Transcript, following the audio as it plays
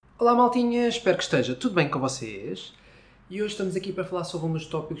Olá maltinha, espero que esteja tudo bem com vocês. E hoje estamos aqui para falar sobre um dos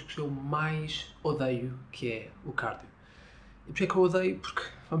tópicos que eu mais odeio, que é o cardio. E porquê é que eu odeio? Porque,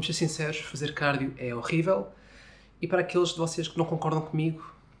 vamos ser sinceros, fazer cardio é horrível. E para aqueles de vocês que não concordam comigo,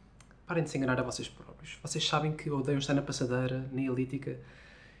 parem de se enganar a vocês próprios. Vocês sabem que eu odeio estar na passadeira, na elíptica.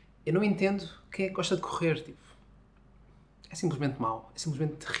 Eu não entendo quem é que gosta de correr, tipo. É simplesmente mau, é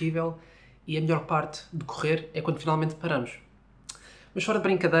simplesmente terrível. E a melhor parte de correr é quando finalmente paramos. Mas fora de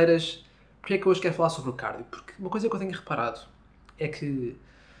brincadeiras, porquê é que eu hoje quero falar sobre o cardio? Porque uma coisa que eu tenho reparado é que,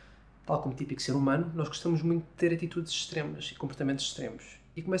 tal como típico ser humano, nós gostamos muito de ter atitudes extremas e comportamentos extremos.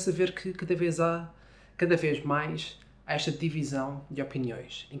 E começo a ver que cada vez mais, há esta divisão de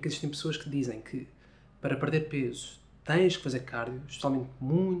opiniões, em que existem pessoas que dizem que para perder peso tens que fazer cardio, especialmente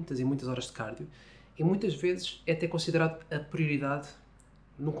muitas e muitas horas de cardio, e muitas vezes é até considerado a prioridade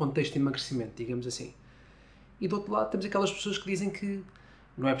num contexto de emagrecimento, digamos assim. E do outro lado temos aquelas pessoas que dizem que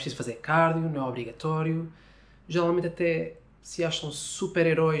não é preciso fazer cardio, não é obrigatório. Geralmente até se acham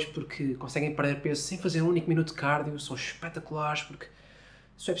super-heróis porque conseguem perder peso sem fazer um único minuto de cardio. São espetaculares porque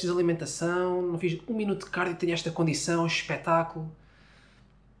só é preciso alimentação, não fiz um minuto de cardio e tenho esta condição, espetáculo.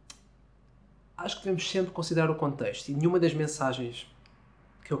 Acho que devemos sempre considerar o contexto e nenhuma das mensagens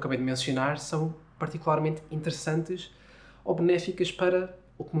que eu acabei de mencionar são particularmente interessantes ou benéficas para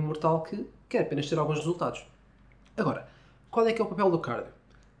o comum mortal que quer apenas ter alguns resultados. Agora, qual é que é o papel do cardio?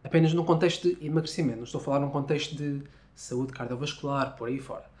 Apenas num contexto de emagrecimento, não estou a falar num contexto de saúde cardiovascular, por aí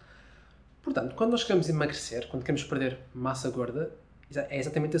fora. Portanto, quando nós queremos emagrecer, quando queremos perder massa gorda, é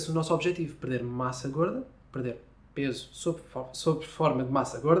exatamente esse o nosso objetivo, perder massa gorda, perder peso sob forma de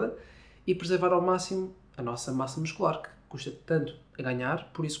massa gorda e preservar ao máximo a nossa massa muscular, que custa tanto a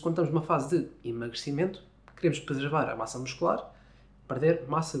ganhar, por isso quando estamos numa fase de emagrecimento, queremos preservar a massa muscular, perder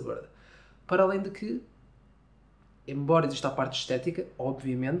massa gorda. Para além de que, embora exista a parte estética,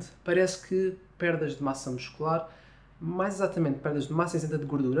 obviamente, parece que perdas de massa muscular, mais exatamente perdas de massa isenta de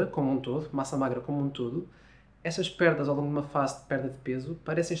gordura como um todo, massa magra como um todo, essas perdas ao longo de uma fase de perda de peso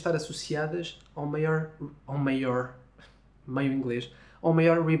parecem estar associadas ao maior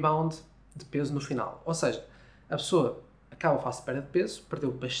rebound de peso no final. Ou seja, a pessoa acaba a fase de perda de peso,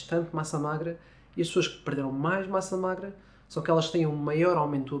 perdeu bastante massa magra, e as pessoas que perderam mais massa magra são aquelas que têm um maior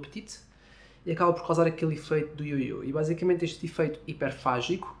aumento do apetite e acaba por causar aquele efeito do ioiô. E basicamente este efeito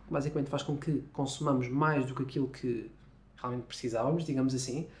hiperfágico, basicamente faz com que consumamos mais do que aquilo que realmente precisávamos, digamos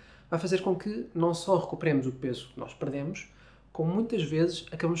assim, vai fazer com que não só recuperemos o peso que nós perdemos, como muitas vezes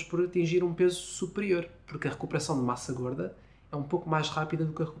acabamos por atingir um peso superior, porque a recuperação de massa gorda é um pouco mais rápida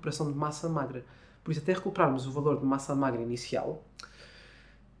do que a recuperação de massa magra. Por isso, até recuperarmos o valor de massa magra inicial,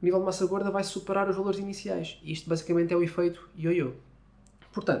 o nível de massa gorda vai superar os valores iniciais. E isto basicamente é o efeito ioiô.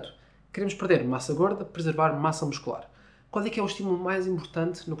 Portanto, queremos perder massa gorda, preservar massa muscular. Qual é que é o estímulo mais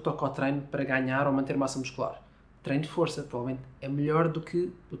importante no que toca ao treino para ganhar ou manter massa muscular? Treino de força, provavelmente é melhor do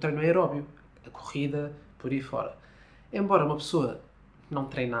que o treino aeróbio, a corrida, por aí fora. Embora uma pessoa não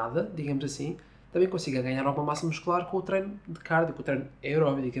treinada, digamos assim, também consiga ganhar alguma massa muscular com o treino de cardio, com o treino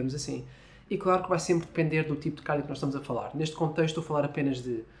aeróbio, digamos assim. E claro que vai sempre depender do tipo de cardio que nós estamos a falar. Neste contexto estou a falar apenas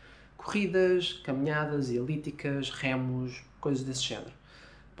de corridas, caminhadas, elípticas, remos, coisas desse género.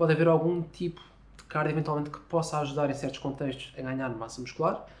 Pode haver algum tipo de cardio eventualmente que possa ajudar em certos contextos a ganhar massa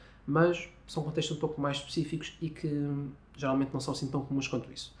muscular, mas são contextos um pouco mais específicos e que geralmente não são assim tão comuns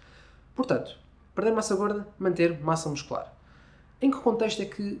quanto isso. Portanto, perder massa gorda, manter massa muscular. Em que contexto é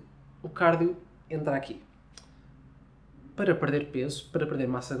que o cardio entra aqui? Para perder peso, para perder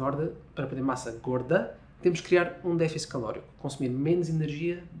massa gorda, temos que criar um déficit calórico, consumir menos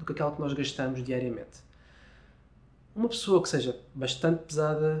energia do que aquela que nós gastamos diariamente. Uma pessoa que seja bastante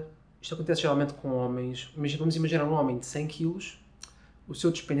pesada, isto acontece geralmente com homens, vamos imaginar um homem de 100 kg, o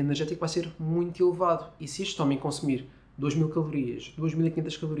seu dispêndio energético vai ser muito elevado. E se este homem consumir 2.000 calorias,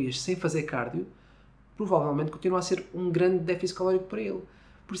 2.500 calorias sem fazer cardio, provavelmente continua a ser um grande déficit calórico para ele.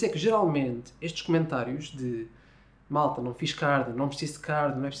 Por isso é que geralmente estes comentários de malta, não fiz cardio, não preciso de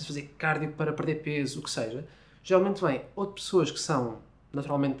cardio, não é preciso fazer cardio para perder peso, o que seja, geralmente vem ou de pessoas que são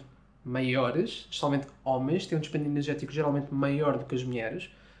naturalmente maiores, especialmente homens, têm um dispêndio energético geralmente maior do que as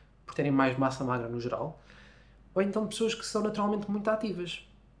mulheres, por terem mais massa magra no geral, ou então de pessoas que são naturalmente muito ativas.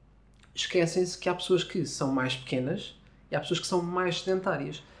 Esquecem-se que há pessoas que são mais pequenas e há pessoas que são mais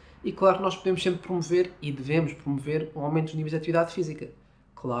sedentárias. E claro que nós podemos sempre promover e devemos promover um aumento dos níveis de atividade física.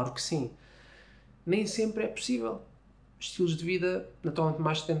 Claro que sim. Nem sempre é possível. Estilos de vida naturalmente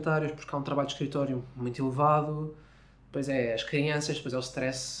mais sedentários, porque há um trabalho de escritório muito elevado, depois é as crianças, depois é o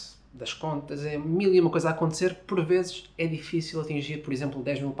stress das contas, é mil e uma coisa a acontecer. Por vezes é difícil atingir, por exemplo,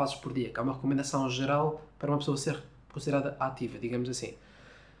 10 mil passos por dia, que é uma recomendação geral para uma pessoa ser considerada ativa, digamos assim.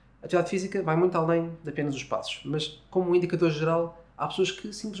 A atividade física vai muito além de apenas os passos, mas como um indicador geral, há pessoas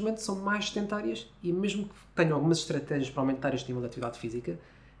que simplesmente são mais sedentárias e mesmo que tenham algumas estratégias para aumentar este nível de atividade física,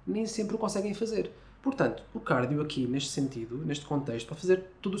 nem sempre o conseguem fazer. Portanto, o cardio aqui, neste sentido, neste contexto, pode fazer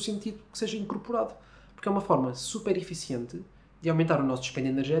todo o sentido que seja incorporado, porque é uma forma super eficiente de aumentar o nosso dispêndio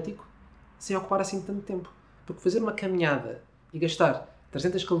energético sem ocupar assim tanto tempo. Porque fazer uma caminhada e gastar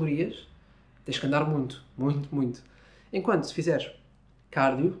 300 calorias, tens que andar muito, muito, muito. Enquanto se fizeres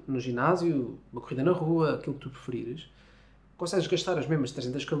cardio no ginásio, uma corrida na rua, aquilo que tu preferires, consegues gastar as mesmas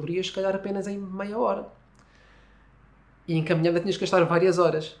 300 calorias, se calhar apenas em meia hora. E em caminhada tinhas que gastar várias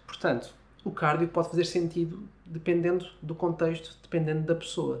horas. Portanto, o cardio pode fazer sentido dependendo do contexto, dependendo da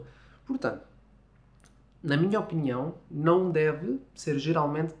pessoa. Portanto, na minha opinião, não deve ser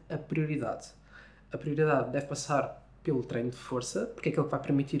geralmente a prioridade. A prioridade deve passar pelo treino de força, porque é aquele que vai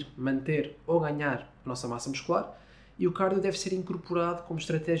permitir manter ou ganhar a nossa massa muscular, e o cardio deve ser incorporado como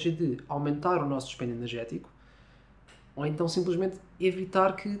estratégia de aumentar o nosso dispêndio energético, ou então simplesmente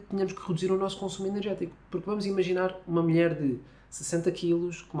evitar que tenhamos que reduzir o nosso consumo energético. Porque vamos imaginar uma mulher de 60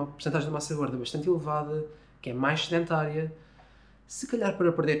 kg, com uma porcentagem de massa gorda bastante elevada, que é mais sedentária. Se calhar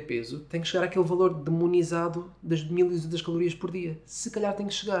para perder peso tem que chegar àquele valor demonizado das 1200 calorias por dia. Se calhar tem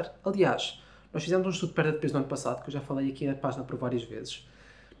que chegar. Aliás, nós fizemos um estudo de perda de peso no ano passado, que eu já falei aqui na página por várias vezes.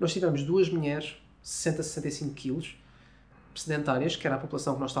 Nós tivemos duas mulheres, 60 a 65 kg, sedentárias, que era a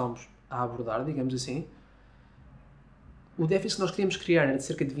população que nós estávamos a abordar, digamos assim. O déficit que nós queríamos criar era de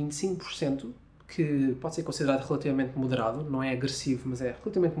cerca de 25%, que pode ser considerado relativamente moderado, não é agressivo, mas é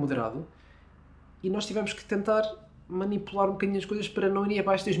relativamente moderado. E nós tivemos que tentar manipular um bocadinho as coisas para não irem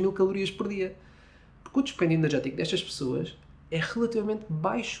abaixo das 1000 calorias por dia. Porque o dispêndio energético destas pessoas é relativamente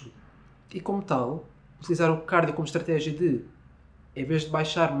baixo. E como tal, utilizar o cardio como estratégia de, em vez de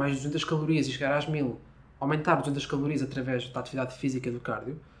baixar mais 200 calorias e chegar às 1000, aumentar 200 calorias através da atividade física do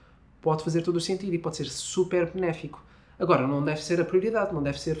cardio, pode fazer todo o sentido e pode ser super benéfico. Agora, não deve ser a prioridade, não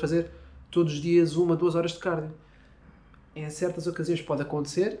deve ser fazer todos os dias 1 a 2 horas de cardio. Em certas ocasiões pode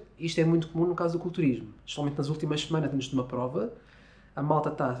acontecer, e isto é muito comum no caso do culturismo. Especialmente nas últimas semanas, antes de uma prova, a malta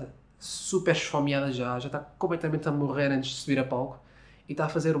está super esfomeada já está completamente a morrer antes de subir a palco, e está a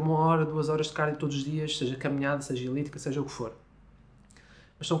fazer 1 hora, 2 horas de cardio todos os dias, seja caminhada, seja elíptica, seja o que for.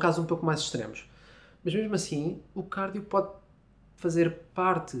 Mas são casos um pouco mais extremos. Mas mesmo assim, o cardio pode fazer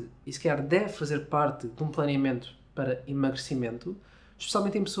parte, e se calhar deve fazer parte de um planeamento para emagrecimento,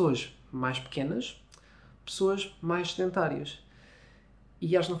 especialmente em pessoas mais pequenas, pessoas mais sedentárias.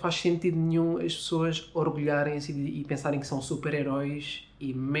 E acho que não faz sentido nenhum as pessoas orgulharem-se e pensarem que são super-heróis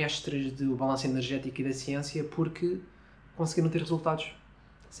e mestres do balanço energético e da ciência porque conseguiram ter resultados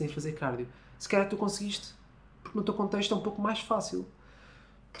sem fazer cardio. Se calhar tu conseguiste, porque no teu contexto é um pouco mais fácil.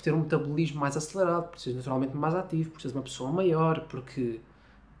 Por ter um metabolismo mais acelerado, por seres naturalmente mais ativo, por seres uma pessoa maior, porque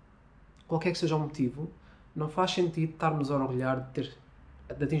qualquer que seja o motivo, não faz sentido estarmos a orgulhar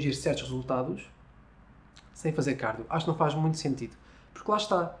de atingir certos resultados sem fazer cardio. Acho que não faz muito sentido. Porque lá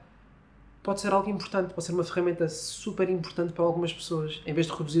está. Pode ser algo importante, pode ser uma ferramenta super importante para algumas pessoas. Em vez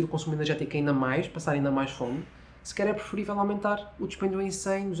de reduzir o consumo energético ainda mais, passar ainda mais fome, se calhar é preferível aumentar o dispêndio em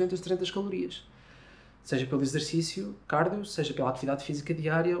 100, 200, 300 calorias. Seja pelo exercício, cardio, seja pela atividade física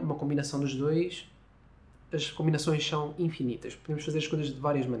diária, uma combinação dos dois. As combinações são infinitas. Podemos fazer as coisas de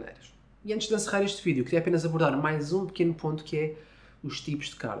várias maneiras. E antes de encerrar este vídeo, queria apenas abordar mais um pequeno ponto que é os tipos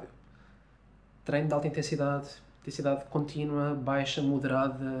de cardio. Treino de alta intensidade contínua, baixa,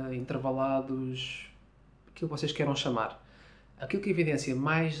 moderada, intervalados, aquilo que vocês queiram chamar. Aquilo que a evidência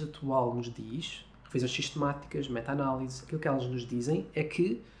mais atual nos diz, revisões sistemáticas, meta-análise, aquilo que elas nos dizem é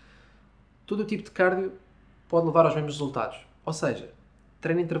que todo o tipo de cardio pode levar aos mesmos resultados. Ou seja,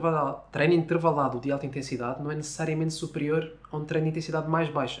 treino intervalado de alta intensidade não é necessariamente superior a um treino de intensidade mais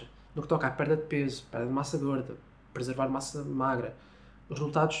baixa. No que toca à perda de peso, perda de massa gorda, preservar massa magra, os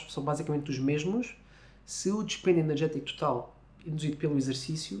resultados são basicamente os mesmos se o dispêndio energético total induzido pelo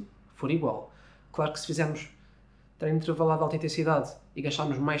exercício for igual. Claro que se fizermos treino intervalado de alta intensidade e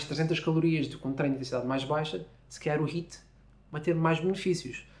gastarmos mais 300 calorias do que um treino de intensidade mais baixa, se calhar o HIIT vai ter mais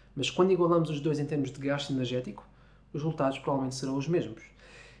benefícios. Mas quando igualamos os dois em termos de gasto energético, os resultados provavelmente serão os mesmos.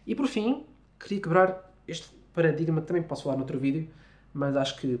 E por fim, queria quebrar este paradigma que também posso falar noutro vídeo, mas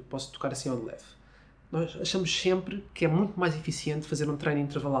acho que posso tocar assim ao de leve. Nós achamos sempre que é muito mais eficiente fazer um treino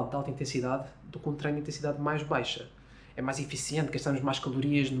intervalado de alta intensidade do que um treino de intensidade mais baixa. É mais eficiente, gastamos mais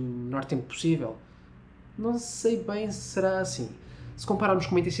calorias no menor tempo possível. Não sei bem se será assim. Se compararmos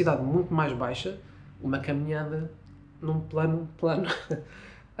com uma intensidade muito mais baixa, uma caminhada num plano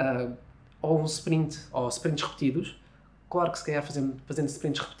ou um sprint, ou sprints repetidos, claro que se calhar fazendo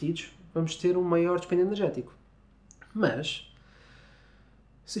sprints repetidos, vamos ter um maior dispêndio energético. Mas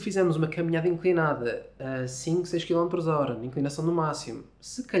Se fizermos uma caminhada inclinada a 5, 6 km hora, na inclinação no máximo,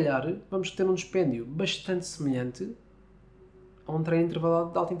 se calhar vamos ter um dispêndio bastante semelhante a um treino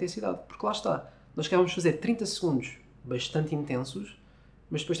intervalado de alta intensidade. Porque lá está, nós queremos fazer 30 segundos bastante intensos,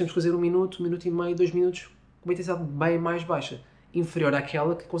 mas depois temos que fazer 1 minuto, 1 minuto e meio, 2 minutos com uma intensidade bem mais baixa, inferior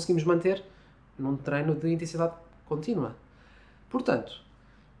àquela que conseguimos manter num treino de intensidade contínua. Portanto,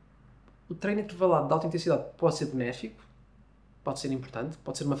 o treino intervalado de alta intensidade pode ser benéfico, pode ser importante,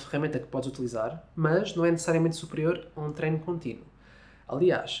 pode ser uma ferramenta que podes utilizar, mas não é necessariamente superior a um treino contínuo.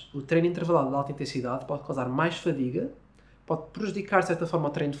 Aliás, o treino intervalado de alta intensidade pode causar mais fadiga, pode prejudicar de certa forma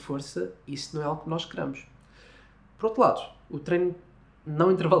o treino de força, e isso não é algo que nós queremos. Por outro lado, o treino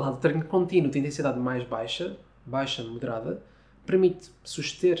não intervalado, o treino contínuo de intensidade mais baixa, moderada, permite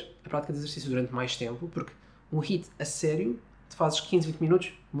suster a prática de exercício durante mais tempo, porque um HIIT a sério, te fazes 15, 20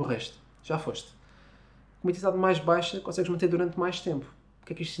 minutos, morreste, já foste. Com uma intensidade mais baixa, consegues manter durante mais tempo. O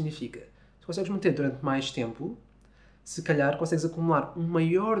que é que isto significa? Se consegues manter durante mais tempo, se calhar consegues acumular um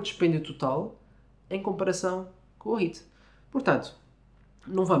maior dispêndio total em comparação com o HIIT. Portanto,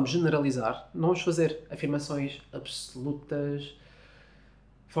 não vamos generalizar, não vamos fazer afirmações absolutas,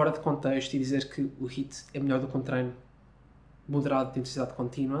 fora de contexto, e dizer que o HIIT é melhor do que um treino moderado de intensidade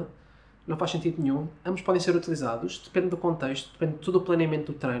contínua. Não faz sentido nenhum. Ambos podem ser utilizados, depende do contexto, depende de todo o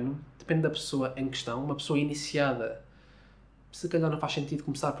planeamento do treino, depende da pessoa em questão. Uma pessoa iniciada, se calhar não faz sentido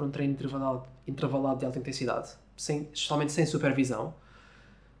começar por um treino intervalado de alta intensidade, especialmente sem supervisão.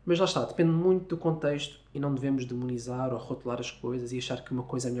 Mas lá está, depende muito do contexto e não devemos demonizar ou rotular as coisas e achar que uma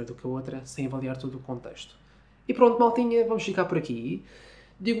coisa é melhor do que a outra sem avaliar todo o contexto. E pronto, maltinha, vamos ficar por aqui.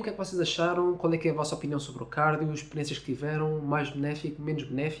 Digam o que é que vocês acharam, qual é que é a vossa opinião sobre o cardio, experiências que tiveram, mais benéfico, menos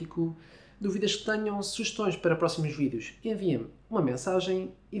benéfico, dúvidas que tenham, sugestões para próximos vídeos. Enviem-me uma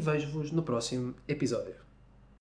mensagem e vejo-vos no próximo episódio.